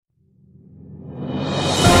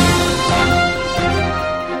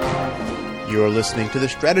listening to the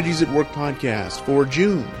Strategies at Work podcast for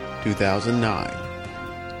June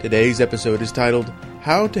 2009. Today's episode is titled,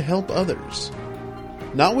 How to Help Others.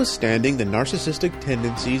 Notwithstanding the narcissistic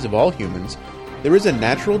tendencies of all humans, there is a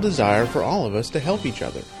natural desire for all of us to help each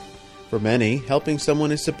other. For many, helping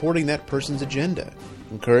someone is supporting that person's agenda.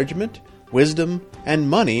 Encouragement, wisdom, and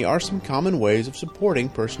money are some common ways of supporting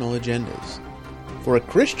personal agendas. For a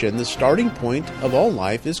Christian, the starting point of all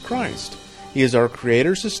life is Christ. He is our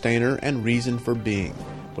creator, sustainer, and reason for being.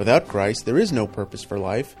 Without Christ, there is no purpose for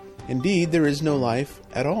life. Indeed, there is no life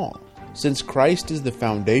at all. Since Christ is the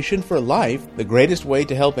foundation for life, the greatest way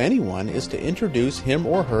to help anyone is to introduce him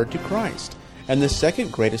or her to Christ. And the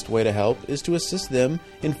second greatest way to help is to assist them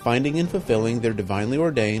in finding and fulfilling their divinely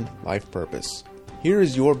ordained life purpose. Here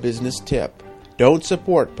is your business tip. Don't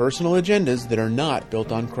support personal agendas that are not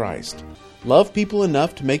built on Christ. Love people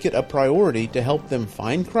enough to make it a priority to help them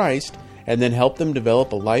find Christ, and then help them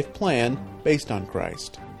develop a life plan based on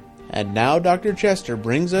Christ. And now Dr. Chester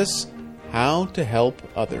brings us How to Help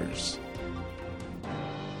Others.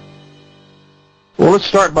 Well, let's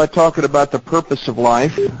start by talking about the purpose of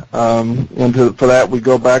life. For that, we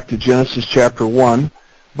go back to Genesis chapter 1,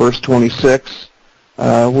 verse 26,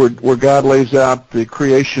 where God lays out the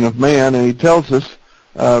creation of man, and he tells us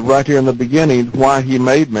right here in the beginning why he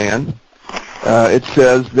made man. It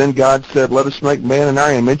says, Then God said, Let us make man in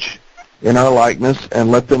our image, in our likeness,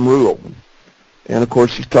 and let them rule. And, of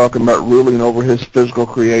course, he's talking about ruling over his physical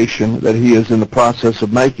creation that he is in the process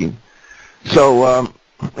of making. So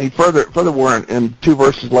he furthermore, in 2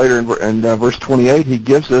 verses later, in verse 28, he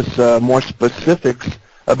gives us more specifics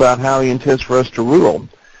about how he intends for us to rule.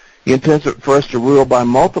 He intends for us to rule by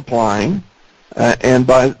multiplying and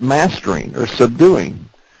by mastering or subduing.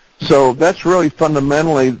 So that's really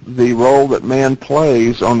fundamentally the role that man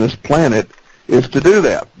plays on this planet, is to do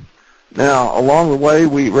that. Now, along the way,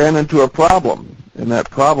 we ran into a problem, and that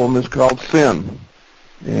problem is called sin.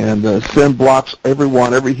 And sin blocks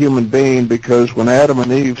every human being, because when Adam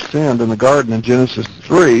and Eve sinned in the garden in Genesis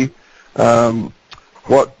 3,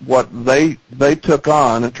 what they took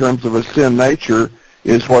on in terms of a sin nature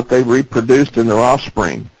is what they reproduced in their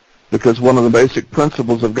offspring. Because one of the basic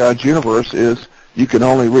principles of God's universe is you can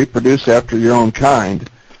only reproduce after your own kind.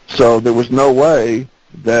 So there was no way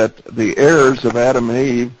that the heirs of Adam and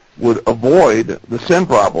Eve would avoid the sin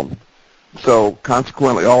problem. So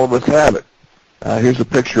consequently, all of us have it. Here's a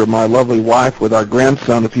picture of my lovely wife with our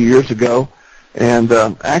grandson a few years ago. And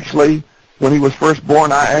actually, when he was first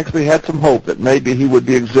born, I actually had some hope that maybe he would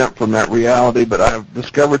be exempt from that reality, but I've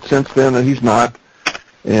discovered since then that he's not.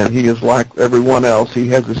 And he is like everyone else. He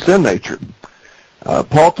has a sin nature.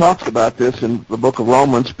 Paul talks about this in the book of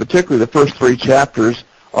Romans, particularly the first 3 chapters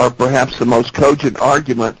are perhaps the most cogent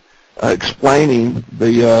argument explaining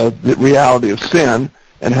the reality of sin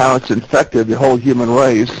and how it's infected the whole human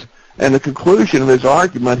race. And the conclusion of his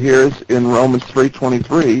argument here is in Romans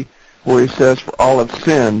 3:23, where he says, For all have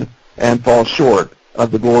sinned and fall short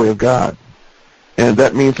of the glory of God. And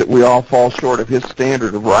that means that we all fall short of his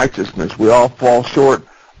standard of righteousness. We all fall short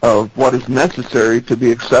of what is necessary to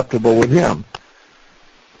be acceptable with him.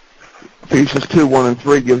 Ephesians 2:1 and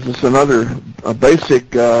 3 gives us another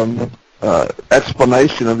basic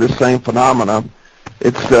explanation of this same phenomena.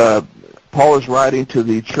 It's Paul is writing to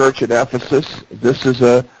the church at Ephesus. This is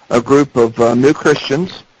a group of new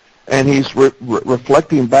Christians, and he's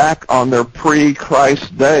reflecting back on their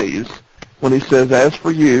pre-Christ days when he says, As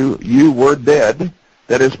for you, you were dead.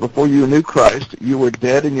 That is, before you knew Christ, you were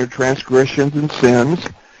dead in your transgressions and sins,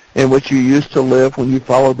 in which you used to live when you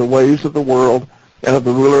followed the ways of the world and of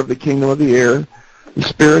the ruler of the kingdom of the air, the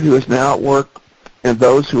spirit who is now at work in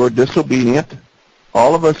those who are disobedient.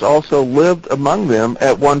 All of us also lived among them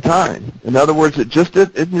at one time. In other words, it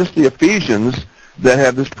isn't just the Ephesians that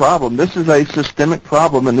have this problem. This is a systemic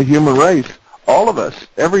problem in the human race. All of us,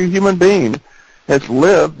 every human being, has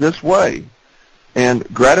lived this way. And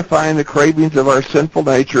gratifying the cravings of our sinful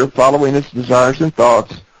nature, following its desires and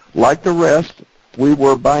thoughts, like the rest, we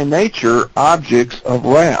were by nature objects of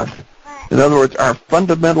wrath. In other words, our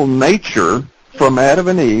fundamental nature from Adam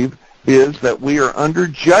and Eve is that we are under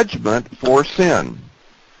judgment for sin.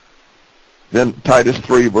 Then Titus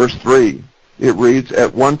 3, verse 3, it reads,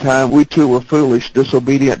 At one time we too were foolish,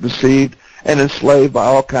 disobedient, deceived, and enslaved by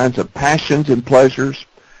all kinds of passions and pleasures.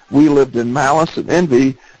 We lived in malice and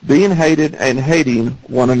envy, being hated and hating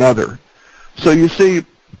one another. So you see,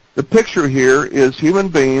 the picture here is human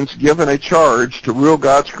beings given a charge to rule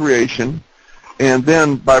God's creation, and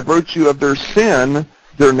then by virtue of their sin,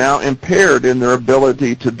 they're now impaired in their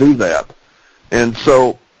ability to do that. And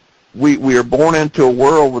so we are born into a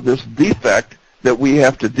world with this defect, that we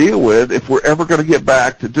have to deal with if we're ever going to get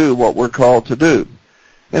back to do what we're called to do.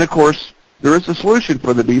 And, of course, there is a solution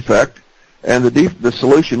for the defect, and the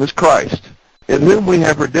solution is Christ, in whom we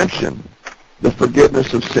have redemption, the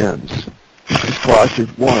forgiveness of sins. This is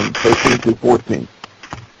Colossians 1, 13 through 14.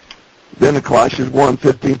 Then in Colossians 1,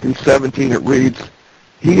 15 through 17, it reads,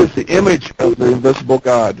 He is the image of the invisible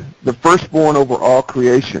God, the firstborn over all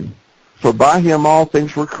creation. For by him all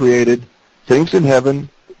things were created, things in heaven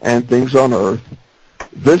and things on earth,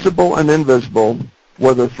 visible and invisible,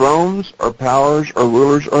 whether thrones or powers or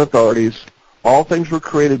rulers or authorities, all things were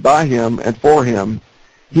created by him and for him.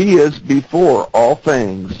 He is before all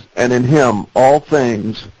things, and in him all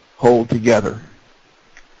things hold together.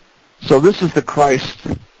 So this is the Christ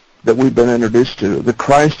that we've been introduced to, the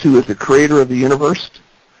Christ who is the creator of the universe,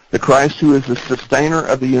 the Christ who is the sustainer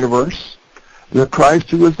of the universe, the Christ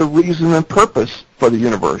who is the reason and purpose for the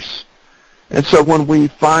universe. And so when we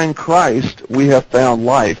find Christ, we have found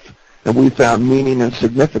life, and we found meaning and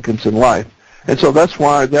significance in life. And so that's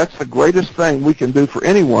why that's the greatest thing we can do for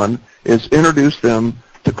anyone is introduce them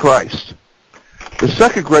to Christ. The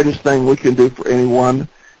second greatest thing we can do for anyone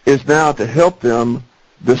is now to help them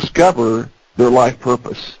discover their life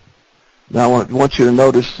purpose. Now I want you to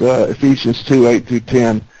notice Ephesians 2, 8 through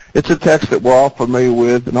 10. It's a text that we're all familiar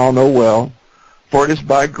with and all know well. For it is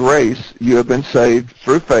by grace you have been saved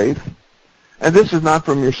through faith, and this is not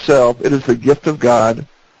from yourself, it is the gift of God,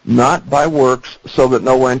 not by works, so that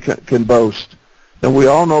no one can boast. And we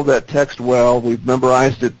all know that text well. We've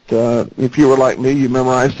memorized it. If you were like me, you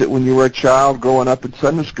memorized it when you were a child growing up in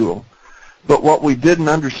Sunday school. But what we didn't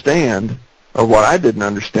understand, or what I didn't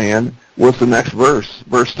understand, was the next verse,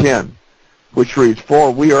 verse 10, which reads,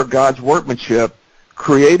 For we are God's workmanship,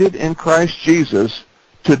 created in Christ Jesus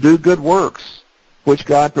to do good works, which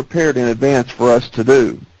God prepared in advance for us to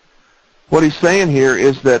do. What he's saying here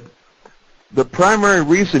is that the primary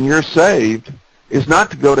reason you're saved is not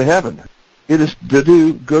to go to heaven. It is to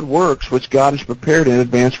do good works which God has prepared in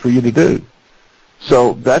advance for you to do.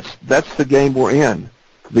 So that's the game we're in,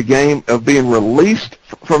 the game of being released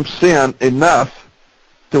from sin enough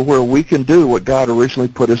to where we can do what God originally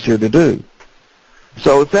put us here to do.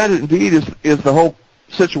 So if that indeed is the whole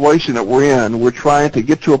situation that we're in, we're trying to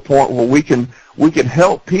get to a point where we can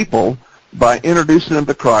help people by introducing them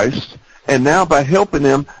to Christ, and now by helping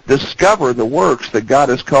them discover the works that God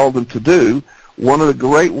has called them to do. One of the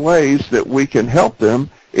great ways that we can help them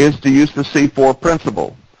is to use the C4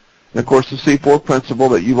 principle. And of course, the C4 principle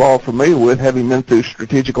that you're all familiar with, having been through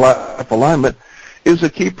strategic life alignment, is a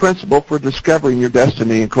key principle for discovering your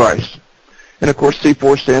destiny in Christ. And of course,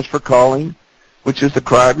 C4 stands for calling, which is the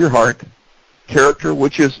cry of your heart; character,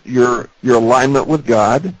 which is your alignment with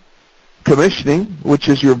God; commissioning, which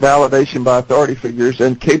is your validation by authority figures;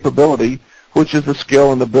 and capability, which is the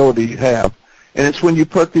skill and ability you have. And it's when you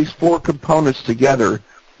put these four components together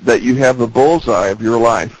that you have the bullseye of your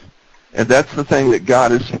life. And that's the thing that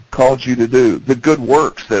God has called you to do, the good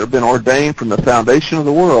works that have been ordained from the foundation of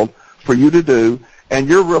the world for you to do, and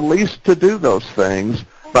you're released to do those things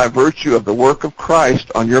by virtue of the work of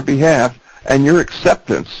Christ on your behalf and your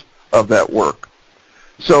acceptance of that work.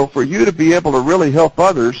 So for you to be able to really help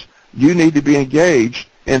others, you need to be engaged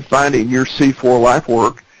in finding your C4 life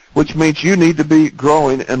work, which means you need to be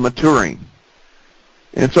growing and maturing.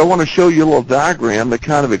 And so I want to show you a little diagram that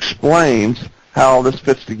kind of explains how all this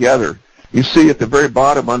fits together. You see at the very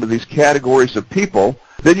bottom under these categories of people,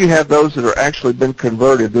 then you have those that are actually been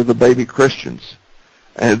converted. They're the baby Christians.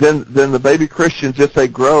 And then the baby Christians, if they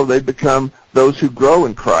grow, they become those who grow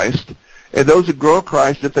in Christ. And those who grow in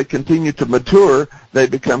Christ, if they continue to mature, they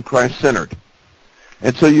become Christ-centered.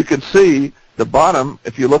 And so you can see the bottom,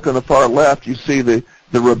 if you look on the far left, you see the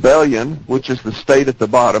rebellion, which is the state at the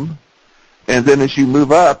bottom. And then as you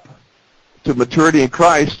move up to maturity in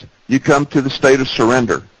Christ, you come to the state of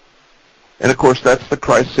surrender. And of course, that's the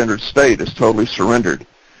Christ-centered state, is totally surrendered.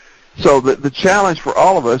 So the challenge for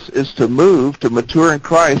all of us is to move to mature in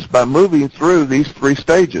Christ by moving through these three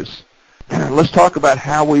stages. Let's talk about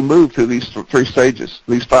how we move through these three stages,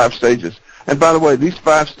 these 5 stages. And by the way, these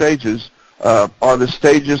 5 stages are the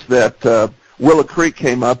stages that Willow Creek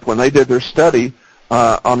came up when they did their study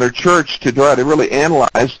on their church to try to really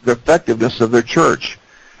analyze the effectiveness of their church.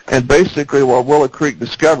 And basically what Willow Creek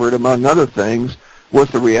discovered, among other things, was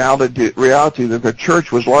the reality that the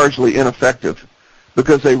church was largely ineffective,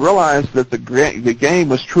 because they realized that the game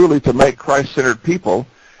was truly to make Christ-centered people,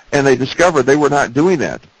 and they discovered they were not doing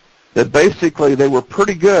that. That basically they were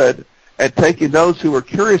pretty good at taking those who were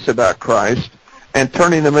curious about Christ and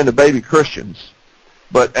turning them into baby Christians.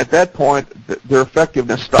 But at that point, their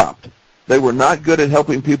effectiveness stopped. They were not good at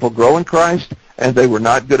helping people grow in Christ, and they were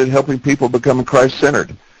not good at helping people become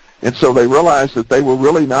Christ-centered. And so they realized that they were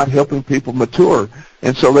really not helping people mature,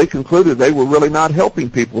 and so they concluded they were really not helping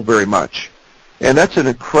people very much. And that's an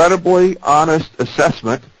incredibly honest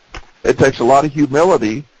assessment. It takes a lot of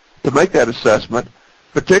humility to make that assessment,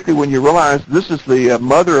 particularly when you realize this is the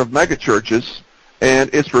mother of megachurches, and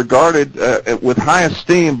it's regarded with high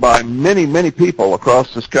esteem by many, many people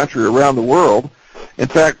across this country, around the world. In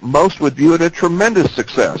fact, most would view it a tremendous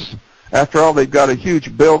success. After all, they've got a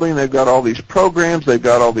huge building, they've got all these programs, they've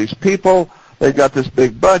got all these people, they've got this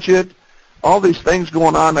big budget, all these things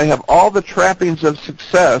going on. They have all the trappings of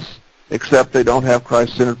success, except they don't have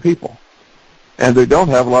Christ-centered people. And they don't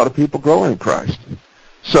have a lot of people growing in Christ.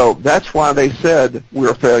 So that's why they said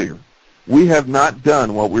we're a failure. We have not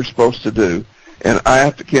done what we're supposed to do. And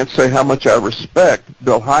I can't say how much I respect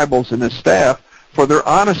Bill Hybels and his staff for their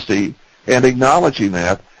honesty and acknowledging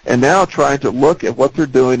that, and now trying to look at what they're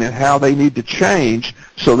doing and how they need to change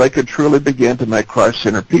so they can truly begin to make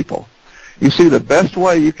Christ-centered people. You see, the best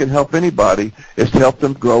way you can help anybody is to help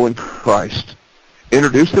them grow in Christ.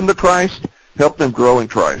 Introduce them to Christ, help them grow in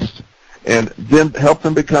Christ, and then help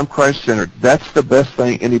them become Christ-centered. That's the best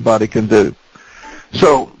thing anybody can do.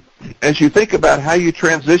 So as you think about how you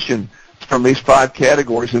transition from these 5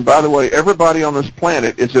 categories, and by the way, everybody on this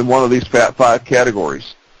planet is in one of these 5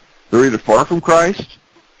 categories. They're either far from Christ,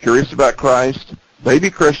 curious about Christ, baby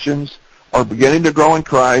Christians, or beginning to grow in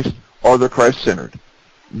Christ, or they're Christ-centered.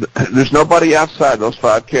 There's nobody outside those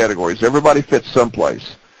 5 categories. Everybody fits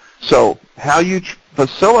someplace. So how you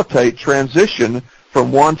facilitate transition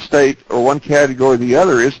from one state or one category to the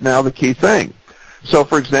other is now the key thing. So,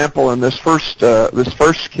 for example, in this first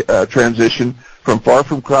transition from far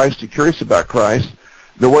from Christ to curious about Christ,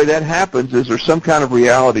 the way that happens is there's some kind of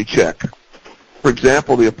reality check. For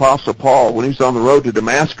example, the Apostle Paul, when he's on the road to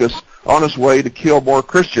Damascus, on his way to kill more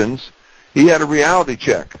Christians, he had a reality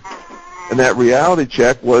check. And that reality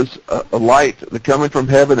check was a light that coming from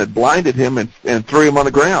heaven had blinded him and threw him on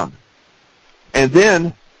the ground. And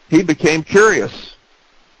then he became curious.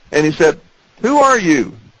 And he said, "Who are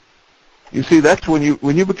you?" You see, that's when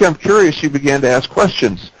you become curious, you begin to ask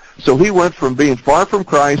questions. So he went from being far from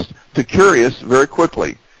Christ to curious very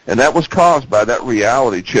quickly. And that was caused by that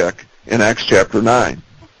reality check in Acts chapter 9.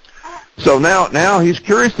 So now he's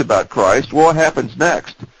curious about Christ. What happens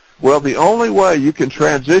next? Well, the only way you can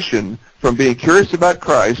transition from being curious about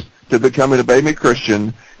Christ to becoming a baby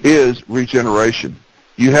Christian is regeneration.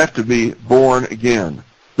 You have to be born again.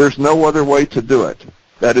 There's no other way to do it.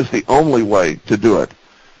 That is the only way to do it.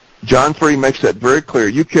 John 3 makes that very clear.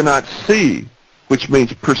 You cannot see, which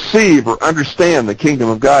means perceive or understand the kingdom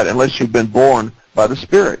of God unless you've been born by the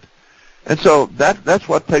Spirit. And so that's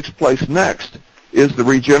what takes place next, is the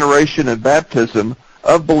regeneration and baptism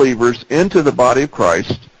of believers into the body of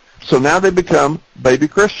Christ. So now they become baby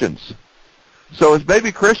Christians. So as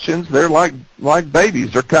baby Christians, they're like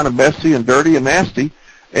babies. They're kind of messy and dirty and nasty.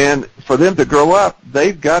 And for them to grow up,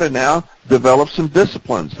 they've got to now develop some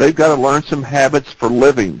disciplines. They've got to learn some habits for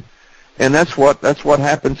living. And that's what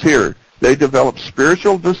happens here. They develop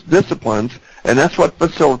spiritual disciplines, and that's what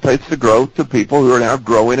facilitates the growth to people who are now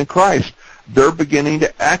growing in Christ. They're beginning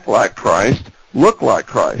to act like Christ, look like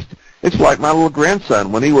Christ. It's like my little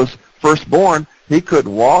grandson. When he was first born, he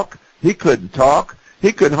couldn't walk, he couldn't talk,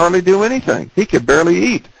 he couldn't hardly do anything. He could barely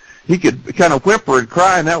eat. He could kind of whimper and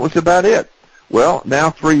cry, and that was about it. Well,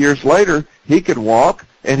 now 3 years later, he can walk,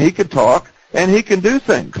 and he can talk, and he can do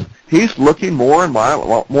things. He's looking more and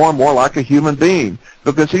more like a human being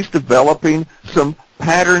because he's developing some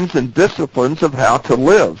patterns and disciplines of how to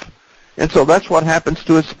live. And so that's what happens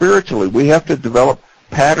to us spiritually. We have to develop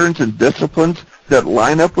patterns and disciplines that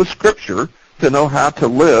line up with Scripture to know how to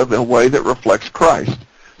live in a way that reflects Christ.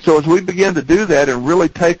 So as we begin to do that and really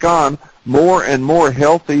take on more and more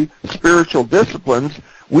healthy spiritual disciplines,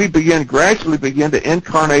 we gradually begin to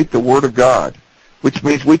incarnate the Word of God, which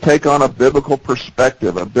means we take on a biblical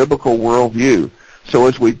perspective, a biblical worldview. So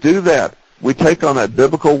as we do that, we take on that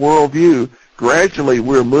biblical worldview, gradually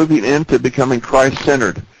we're moving into becoming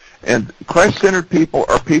Christ-centered. And Christ-centered people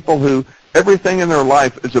are people who everything in their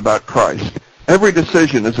life is about Christ. Every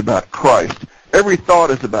decision is about Christ. Every thought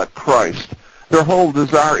is about Christ. Their whole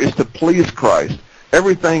desire is to please Christ.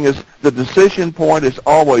 Everything is, the decision point is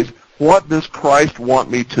always, what does Christ want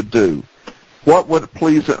me to do? What would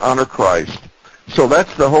please and honor Christ? So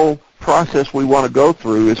that's the whole process we want to go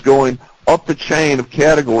through, is going up the chain of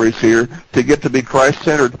categories here to get to be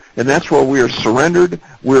Christ-centered. And that's where we are surrendered,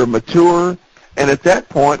 we're mature, and at that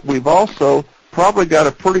point we've also probably got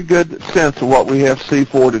a pretty good sense of what we have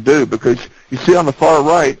C4 to do, because you see on the far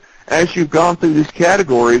right, as you've gone through these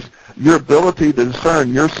categories, your ability to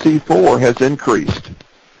discern your C4 has increased.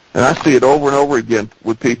 And I see it over and over again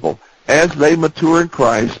with people. As they mature in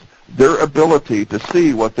Christ, their ability to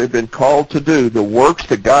see what they've been called to do, the works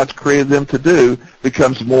that God's created them to do,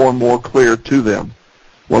 becomes more and more clear to them.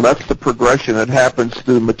 Well, that's the progression that happens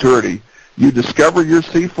through maturity. You discover your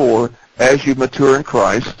C4 as you mature in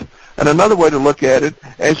Christ. And another way to look at it,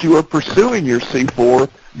 as you are pursuing your C4,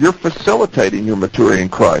 you're facilitating your maturity in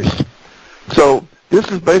Christ. So this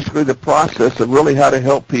is basically the process of really how to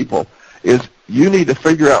help people, is you need to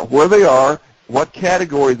figure out where they are, what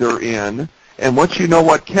category they're in, and once you know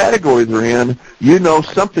what category they're in, you know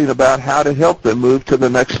something about how to help them move to the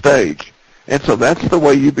next stage. And so that's the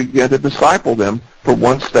way you begin to disciple them from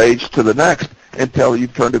one stage to the next until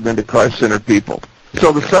you've turned them into Christ-centered people.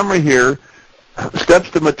 So the summary here, steps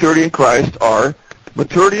to maturity in Christ are,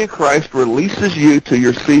 maturity in Christ releases you to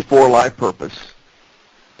your C4 life purpose.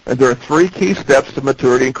 And there are 3 key steps to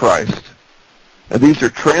maturity in Christ. And these are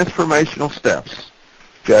transformational steps.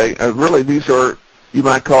 Okay? And really these are, you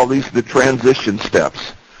might call these the transition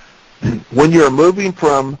steps. When you're moving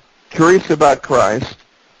from curious about Christ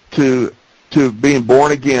to being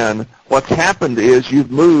born again, what's happened is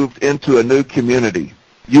you've moved into a new community.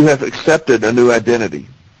 You have accepted a new identity.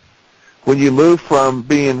 When you move from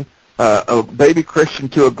being a baby Christian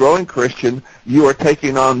to a growing Christian, you are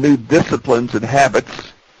taking on new disciplines and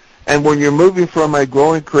habits. And when you're moving from a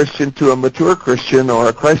growing Christian to a mature Christian or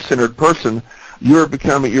a Christ-centered person, you're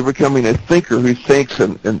becoming a thinker who thinks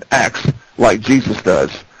and acts like Jesus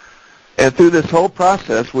does. And through this whole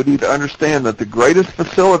process, we need to understand that the greatest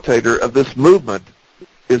facilitator of this movement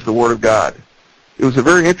is the Word of God. It was a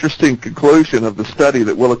very interesting conclusion of the study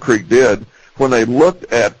that Willow Creek did when they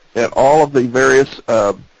looked at all of the various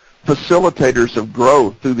facilitators of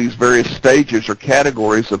growth through these various stages or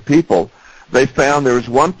categories of people. They found there was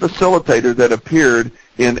one facilitator that appeared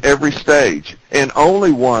in every stage, and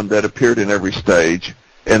only one that appeared in every stage,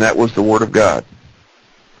 and that was the Word of God.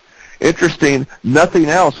 Interesting, nothing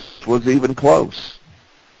else was even close.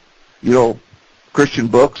 You know, Christian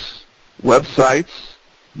books, websites,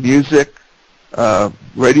 music,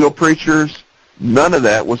 radio preachers, none of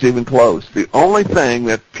that was even close. The only thing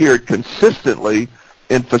that appeared consistently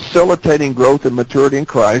in facilitating growth and maturity in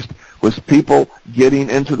Christ was people getting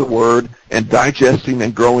into the Word and digesting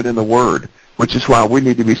and growing in the Word, which is why we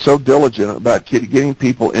need to be so diligent about getting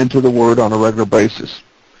people into the Word on a regular basis.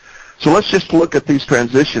 So let's just look at these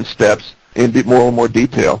transition steps in more and more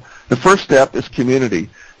detail. The first step is community.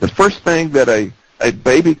 The first thing that a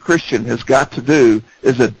baby Christian has got to do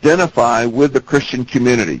is identify with the Christian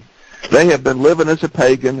community. They have been living as a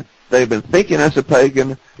pagan. They have been thinking as a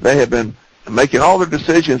pagan. They have been making all their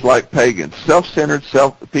decisions like pagans, self-centered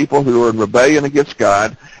people who are in rebellion against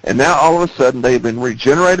God. And now all of a sudden they have been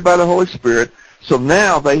regenerated by the Holy Spirit. So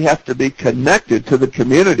now they have to be connected to the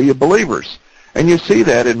community of believers. And you see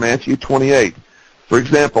that in Matthew 28. For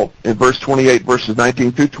example, in verse 28, verses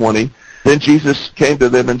 19 through 20, then Jesus came to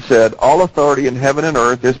them and said, all authority in heaven and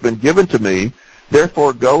earth has been given to me.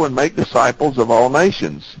 Therefore go and make disciples of all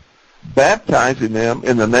nations, baptizing them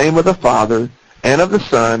in the name of the Father and of the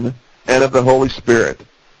Son and of the Holy Spirit.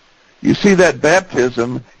 You see that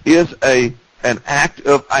baptism is an act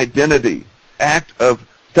of identity, act of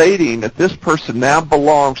stating that this person now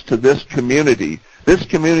belongs to this community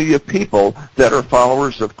of people that are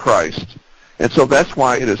followers of Christ. And so that's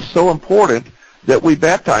why it is so important that we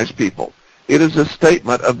baptize people. It is a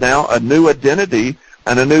statement of now a new identity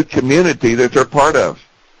and a new community that they're part of.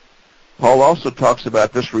 Paul also talks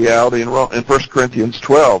about this reality in 1 Corinthians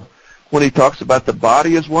 12 when he talks about the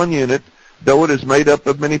body as one unit, though it is made up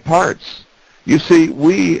of many parts. You see,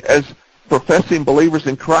 we as professing believers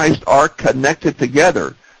in Christ are connected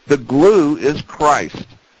together. The glue is Christ.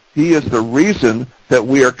 He is the reason that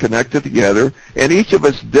we are connected together, and each of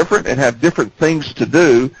us different and have different things to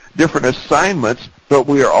do, different assignments, but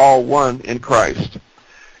we are all one in Christ.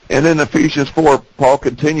 And in Ephesians 4, Paul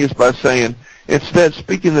continues by saying, instead,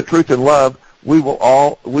 speaking the truth in love, we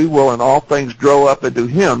will in all things grow up into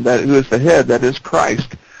Him that who is the head, that is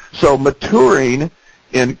Christ. So maturing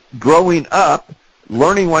and growing up,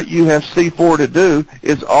 learning what you have C4 to do,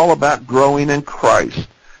 is all about growing in Christ.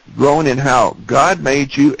 Growing in how God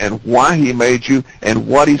made you and why He made you and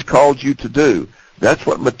what He's called you to do. That's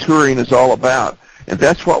what maturing is all about. And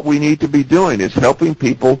that's what we need to be doing, is helping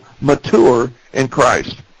people mature in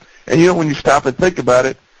Christ. And you know, when you stop and think about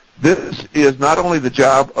it, this is not only the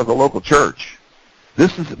job of the local church.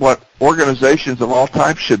 This is what organizations of all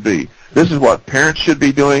types should be. This is what parents should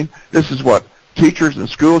be doing. This is what teachers in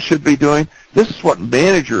schools should be doing. This is what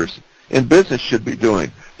managers in business should be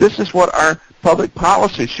doing. This is what our public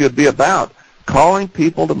policy should be about. calling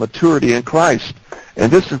people to maturity in Christ.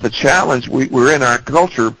 And this is the challenge we're in our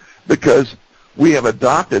culture, because we have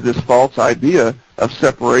adopted this false idea of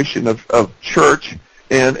separation of church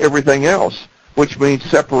and everything else, which means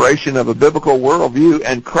separation of a biblical worldview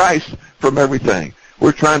and Christ from everything.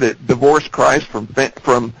 We're trying to divorce Christ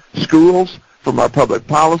from schools, from our public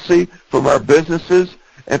policy, from our businesses,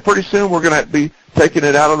 and pretty soon we're going to be taking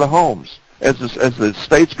it out of the homes as the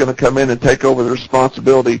state's going to come in and take over the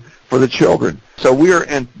responsibility for the children. So we are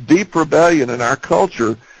in deep rebellion in our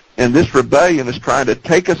culture, and this rebellion is trying to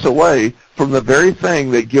take us away from the very thing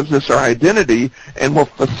that gives us our identity and will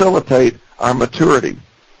facilitate our maturity.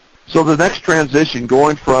 So the next transition,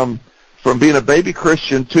 going from being a baby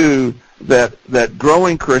Christian to that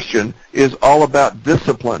growing Christian, is all about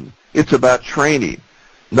discipline. It's about training.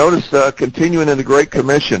 Notice continuing in the Great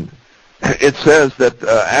Commission, it says that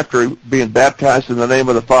after being baptized in the name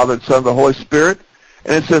of the Father and Son and the Holy Spirit,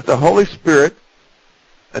 and it says the Holy Spirit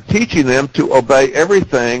teaching them to obey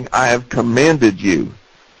everything I have commanded you.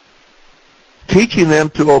 Teaching them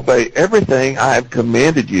to obey everything I have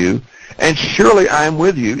commanded you, and surely I am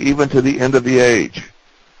with you even to the end of the age.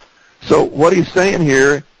 So what he's saying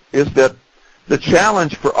here is that the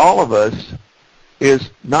challenge for all of us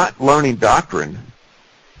is not learning doctrine.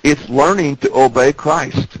 It's learning to obey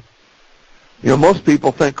Christ. You know, most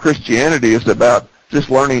people think Christianity is about just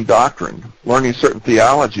learning doctrine, learning certain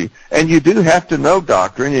theology. And you do have to know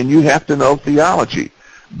doctrine, and you have to know theology.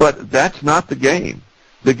 But that's not the game.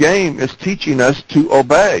 The game is teaching us to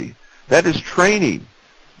obey. That is training.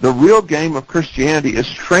 The real game of Christianity is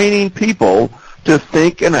training people to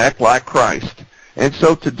think and act like Christ. And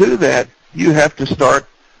so to do that, you have to start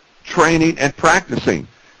training and practicing.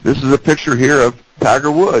 This is a picture here of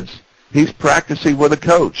Tiger Woods. He's practicing with a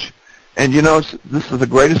coach. And you know, this is the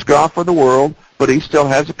greatest golfer in the world, but he still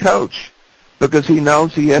has a coach because he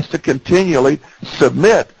knows he has to continually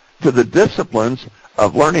submit to the disciplines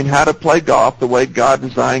of learning how to play golf the way God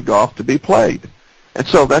designed golf to be played. And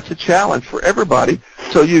so that's a challenge for everybody.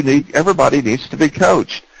 So everybody needs to be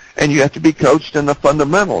coached. And you have to be coached in the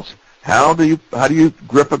fundamentals. How do you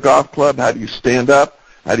grip a golf club? How do you stand up?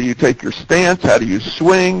 How do you take your stance? How do you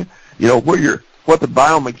swing? You know, what the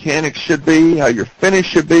biomechanics should be, how your finish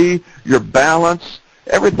should be, your balance,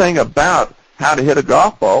 everything about how to hit a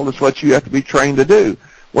golf ball is what you have to be trained to do.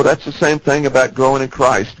 Well, that's the same thing about growing in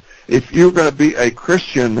Christ. If you're going to be a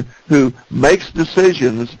Christian who makes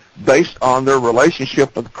decisions based on their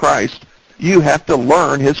relationship with Christ, you have to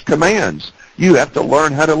learn his commands. You have to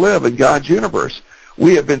learn how to live in God's universe.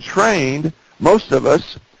 We have been trained, most of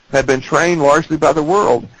us have been trained largely by the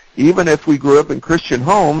world. Even if we grew up in Christian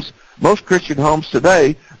homes, most Christian homes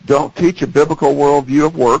today don't teach a biblical worldview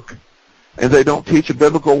of work, and they don't teach a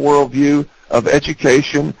biblical worldview of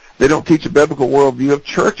education. They don't teach a biblical worldview of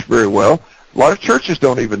church very well. A lot of churches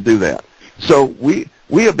don't even do that. So we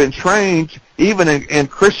have been trained, even in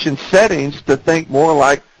Christian settings, to think more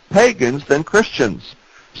like pagans than Christians.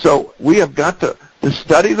 So we have got to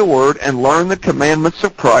study the Word and learn the commandments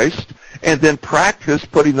of Christ, and then practice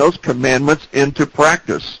putting those commandments into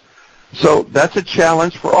practice. So that's a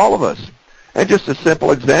challenge for all of us. And just a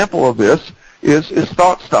simple example of this is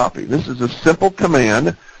thought stopping. This is a simple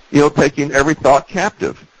command, taking every thought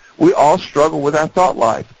captive. We all struggle with our thought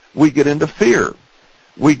life. We get into fear.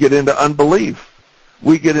 We get into unbelief.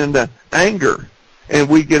 We get into anger, and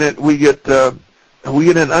we get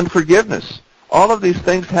in unforgiveness. All of these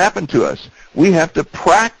things happen to us. We have to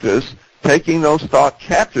practice taking those thoughts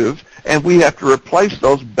captive, and we have to replace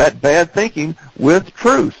those bad thinking with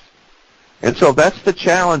truth. And so that's the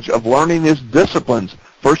challenge of learning these disciplines.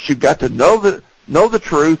 First, you've got to know the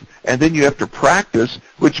truth, and then you have to practice,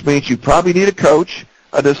 which means you probably need a coach,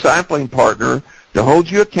 a discipling partner, to hold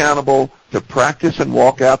you accountable to practice and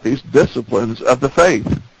walk out these disciplines of the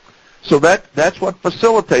faith. So that's what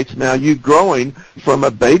facilitates now you growing from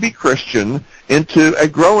a baby Christian into a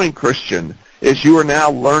growing Christian, is you are now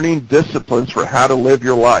learning disciplines for how to live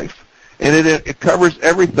your life. And it covers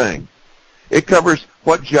everything. It covers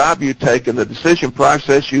what job you take and the decision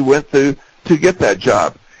process you went through to get that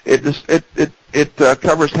job. It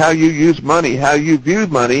covers how you use money, how you view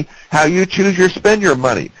money, how you choose to spend your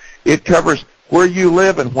money. It covers where you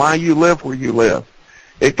live and why you live where you live.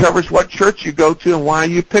 It covers what church you go to and why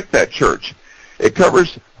you pick that church. It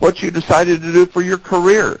covers what you decided to do for your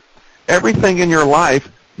career. Everything in your life,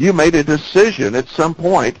 you made a decision at some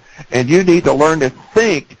point, and you need to learn to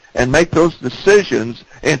think and make those decisions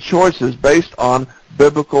and choices based on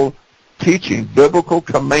biblical teaching, biblical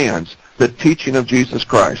commands, the teaching of Jesus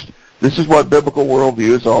Christ. This is what biblical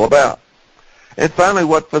worldview is all about. And finally,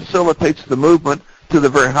 what facilitates the movement to the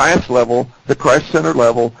very highest level, the Christ-centered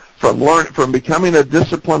level, from becoming a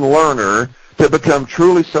disciplined learner to become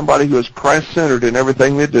truly somebody who is Christ-centered in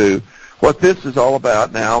everything they do. What this is all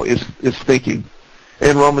about now is thinking.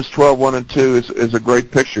 In Romans 12:1 and 2 is a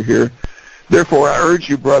great picture here. Therefore, I urge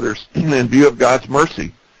you, brothers, in view of God's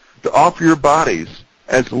mercy, to offer your bodies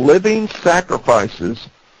as living sacrifices,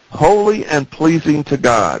 holy and pleasing to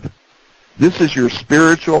God. This is your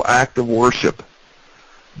spiritual act of worship.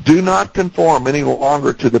 Do not conform any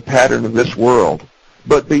longer to the pattern of this world,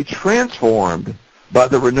 but be transformed by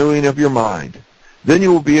the renewing of your mind. Then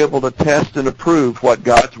you will be able to test and approve what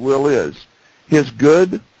God's will is, his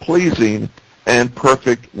good, pleasing, and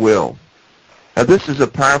perfect will. Now, this is a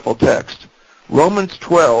powerful text. Romans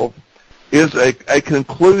 12 is a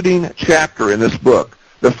concluding chapter in this book.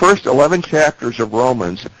 The first 11 chapters of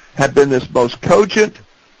Romans have been this most cogent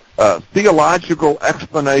theological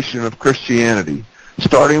explanation of Christianity,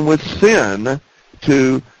 starting with sin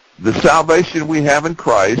to the salvation we have in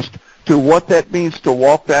Christ, to what that means to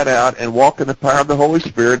walk that out and walk in the power of the Holy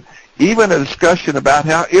Spirit, even a discussion about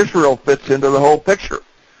how Israel fits into the whole picture.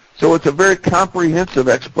 So it's a very comprehensive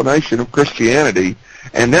explanation of Christianity.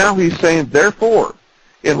 And now he's saying, therefore,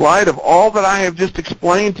 in light of all that I have just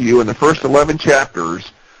explained to you in the first 11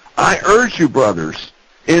 chapters, I urge you, brothers,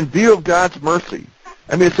 in view of God's mercy.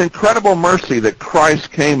 I mean, it's incredible mercy that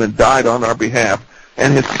Christ came and died on our behalf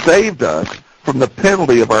and has saved us from the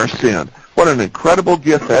penalty of our sin. What an incredible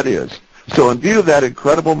gift that is. So in view of that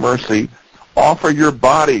incredible mercy, offer your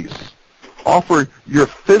bodies, offer your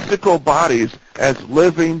physical bodies as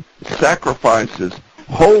living sacrifices,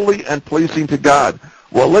 holy and pleasing to God.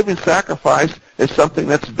 Well, living sacrifice is something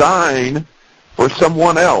that's dying for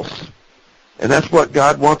someone else. And that's what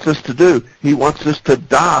God wants us to do. He wants us to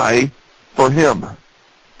die for him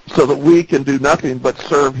so that we can do nothing but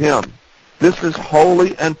serve him. This is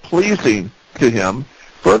holy and pleasing to him.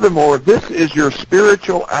 Furthermore, this is your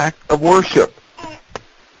spiritual act of worship.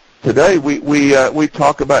 Today we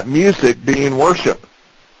talk about music being worship.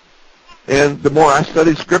 And the more I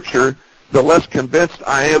study Scripture, the less convinced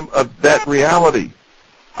I am of that reality.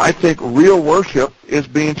 I think real worship is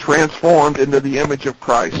being transformed into the image of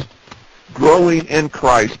Christ, growing in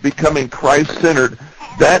Christ, becoming Christ-centered.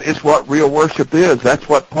 That is what real worship is. That's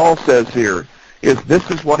what Paul says here, is this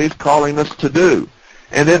is what he's calling us to do.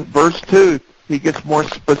 And in verse 2, he gets more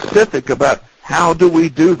specific about how do we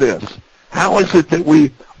do this? How is it that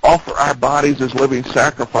we offer our bodies as living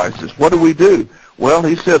sacrifices? What do we do? Well,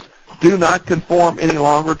 he says, do not conform any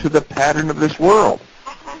longer to the pattern of this world.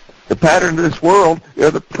 The pattern of this world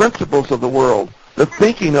are the principles of the world, the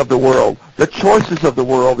thinking of the world, the choices of the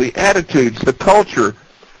world, the attitudes, the culture,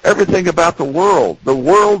 everything about the world, the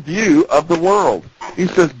worldview of the world. He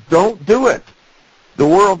says, don't do it. The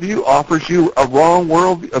worldview offers you a wrong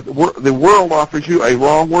world. The world offers you a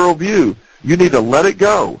wrong worldview. You need to let it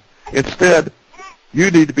go. Instead, you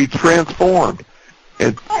need to be transformed,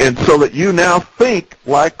 and so that you now think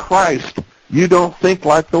like Christ. You don't think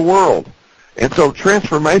like the world. And so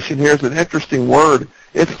transformation here is an interesting word.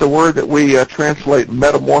 It's the word that we translate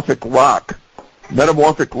metamorphic rock.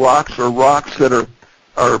 Metamorphic rocks are rocks that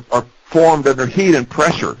are formed under heat and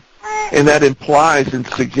pressure, and that implies and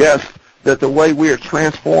suggests that the way we are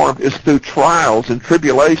transformed is through trials and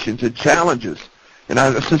tribulations and challenges. And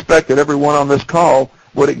I suspect that everyone on this call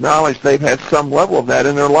would acknowledge they've had some level of that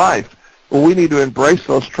in their life. Well, we need to embrace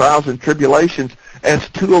those trials and tribulations as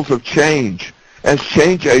tools of change, as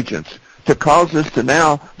change agents, to cause us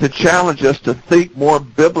to challenge us to think more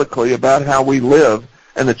biblically about how we live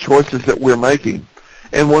and the choices that we're making.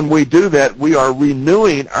 And when we do that, we are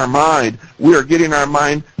renewing our mind. We are getting our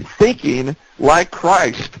mind thinking like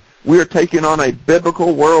Christ. We are taking on a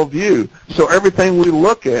biblical worldview. So everything we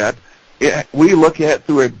look at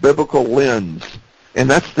through a biblical lens. And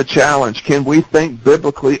that's the challenge. Can we think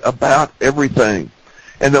biblically about everything?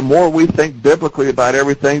 And the more we think biblically about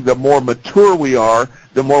everything, the more mature we are,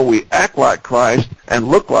 the more we act like Christ and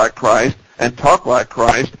look like Christ and talk like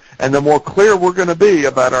Christ, and the more clear we're going to be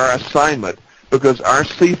about our assignment, because our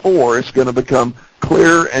C4 is going to become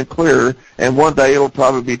clearer and clearer, and one day it'll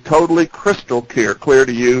probably be totally crystal clear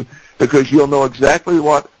to you, because you'll know exactly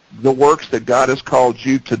what the works that God has called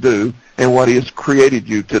you to do and what he has created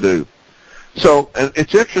you to do. So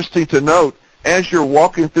it's interesting to note, as you're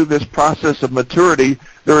walking through this process of maturity,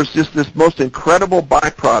 there is just this most incredible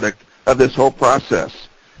byproduct of this whole process.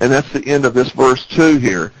 And that's the end of this verse 2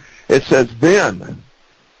 here. It says, then,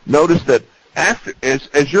 notice that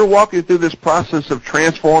as you're walking through this process of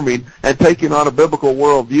transforming and taking on a biblical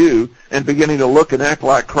worldview and beginning to look and act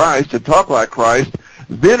like Christ and talk like Christ,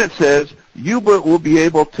 then it says you will be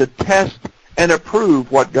able to test and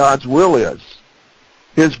approve what God's will is.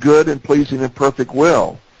 his good and pleasing and perfect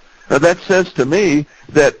will. Now that says to me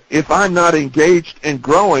that if I'm not engaged in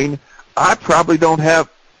growing, I probably don't have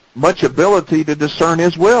much ability to discern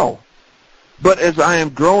his will. But as I am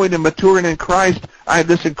growing and maturing in Christ, I have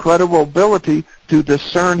this incredible ability to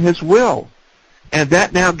discern his will. And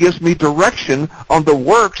that now gives me direction on the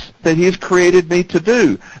works that he has created me to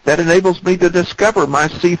do. That enables me to discover my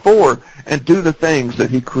C4 and do the things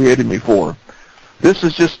that he created me for. This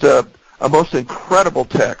is just a most incredible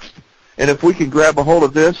text. And if we can grab a hold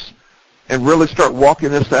of this and really start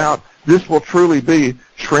walking this out, this will truly be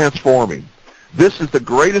transforming. This is the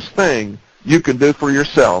greatest thing you can do for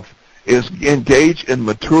yourself, is engage in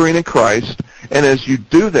maturing in Christ. And as you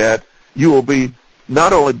do that, you will be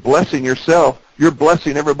not only blessing yourself, you're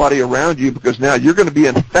blessing everybody around you, because now you're going to be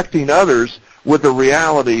infecting others with the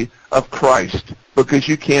reality of Christ, because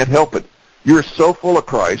you can't help it. You're so full of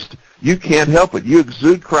Christ, you can't help it. You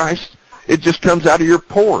exude Christ. It just comes out of your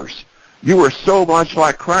pores. You are so much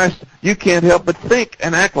like Christ, you can't help but think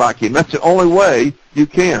and act like him. That's the only way you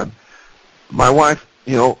can. My wife,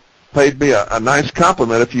 paid me a nice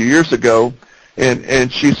compliment a few years ago,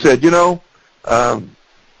 and she said, you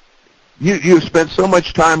spent so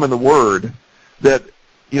much time in the Word that,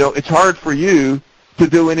 it's hard for you to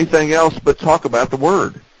do anything else but talk about the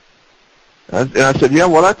Word. And I said, yeah,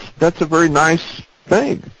 well, that's a very nice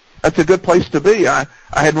thing. That's a good place to be. I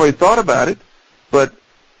hadn't really thought about it, but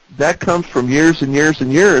that comes from years and years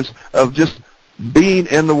and years of just being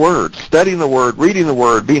in the Word, studying the Word, reading the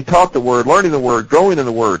Word, being taught the Word, learning the Word, growing in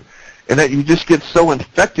the Word, and that you just get so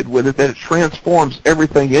infected with it that it transforms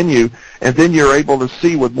everything in you, and then you're able to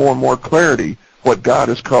see with more and more clarity what God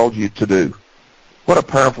has called you to do. What a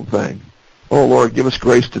powerful thing. Oh, Lord, give us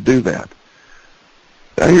grace to do that.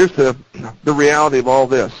 Now, here's the reality of all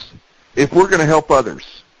this. If we're going to help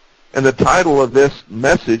others, and the title of this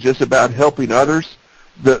message is about helping others,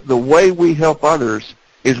 the way we help others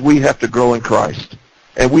is we have to grow in Christ,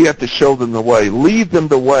 and we have to show them the way, lead them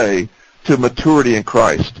the way to maturity in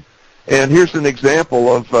Christ. And here's an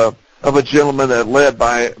example of a gentleman that led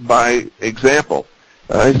by example.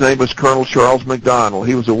 His name was Colonel Charles McDonnell.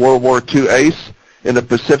 He was a World War II ace in the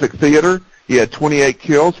Pacific Theater. He had 28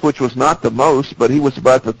 kills, which was not the most, but he was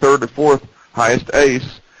about the third or fourth highest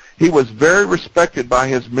ace. He was very respected by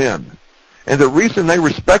his men. And the reason they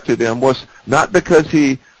respected him was not because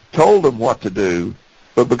he told them what to do,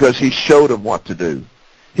 but because he showed them what to do.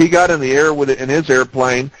 He got in the air with it in his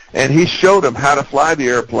airplane, and he showed them how to fly the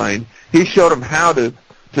airplane. He showed them how to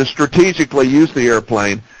strategically use the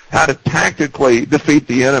airplane, how to tactically defeat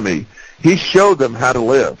the enemy. He showed them how to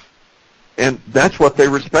live. And that's what they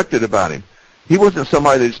respected about him. He wasn't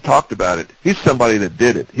somebody that just talked about it. He's somebody that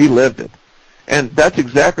did it. He lived it. And that's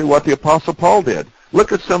exactly what the Apostle Paul did.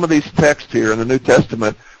 Look at some of these texts here in the New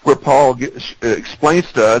Testament where Paul explains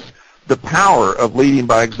to us the power of leading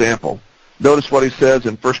by example. Notice what he says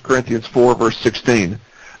in 1 Corinthians 4, verse 16.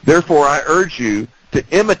 Therefore, I urge you to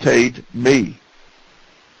imitate me.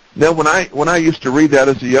 Now, when I used to read that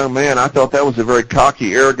as a young man, I thought that was a very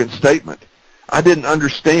cocky, arrogant statement. I didn't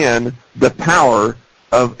understand the power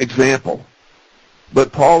of example.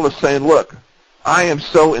 But Paul is saying, look, I am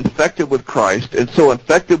so infected with Christ and so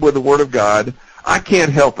infected with the Word of God, I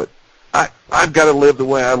can't help it. I've got to live the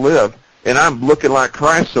way I live, and I'm looking like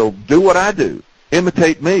Christ, so do what I do.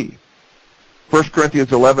 Imitate me. 1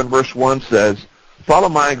 Corinthians 11, verse 1 says, follow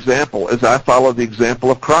my example as I follow the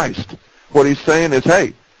example of Christ. What he's saying is,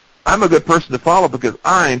 hey, I'm a good person to follow because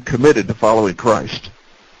I'm committed to following Christ.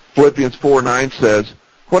 Philippians 4:9 says,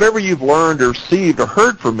 whatever you've learned or received or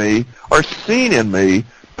heard from me or seen in me,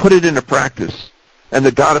 put it into practice, and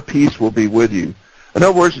the God of peace will be with you. In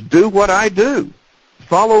other words, do what I do.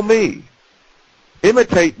 Follow me.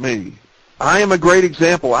 Imitate me. I am a great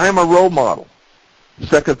example. I am a role model.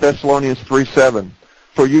 2 Thessalonians 3:7,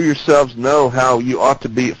 for you yourselves know how you ought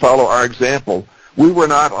to follow our example. We were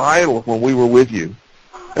not idle when we were with you.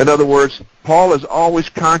 In other words, Paul is always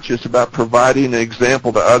conscious about providing an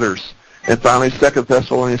example to others. And finally, 2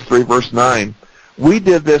 Thessalonians 3, verse 9, we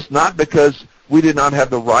did this not because we did not have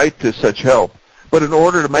the right to such help, but in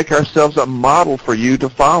order to make ourselves a model for you to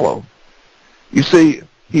follow. You see,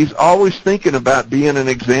 he's always thinking about being an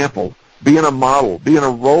example, being a model, being a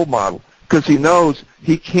role model, because he knows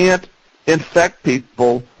he can't infect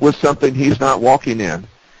people with something he's not walking in.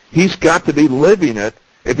 He's got to be living it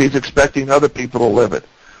if he's expecting other people to live it.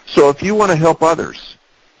 So if you want to help others,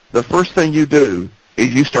 the first thing you do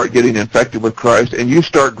is you start getting infected with Christ and you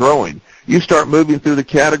start growing. You start moving through the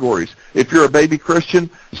categories. If you're a baby Christian,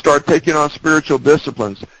 start taking on spiritual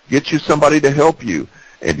disciplines. Get you somebody to help you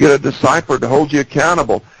and get a discipler to hold you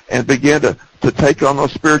accountable and begin to to take on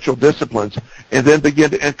those spiritual disciplines and then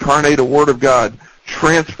begin to incarnate a Word of God.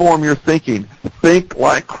 Transform your thinking. Think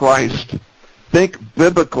like Christ. Think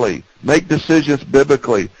biblically. Make decisions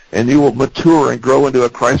biblically, and you will mature and grow into a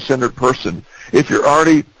Christ-centered person. If you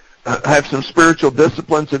already have some spiritual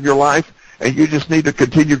disciplines in your life and you just need to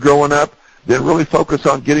continue growing up, then really focus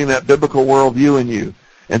on getting that biblical worldview in you.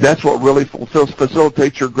 And that's what really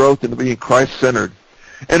facilitates your growth into being Christ-centered.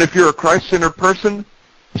 And if you're a Christ-centered person,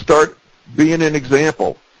 start being an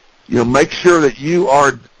example. Make sure that you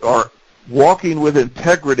are walking with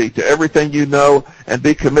integrity to everything you know, and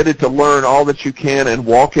be committed to learn all that you can and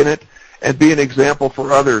walk in it, and be an example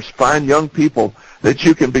for others. Find young people that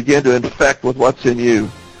you can begin to infect with what's in you.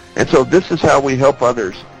 And so this is how we help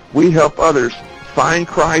others. We help others find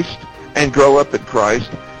Christ and grow up in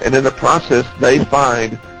Christ, and in the process they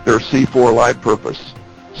find their C4 life purpose.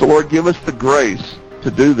 So Lord, give us the grace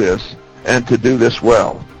to do this, and to do this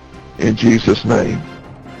well. In Jesus' name.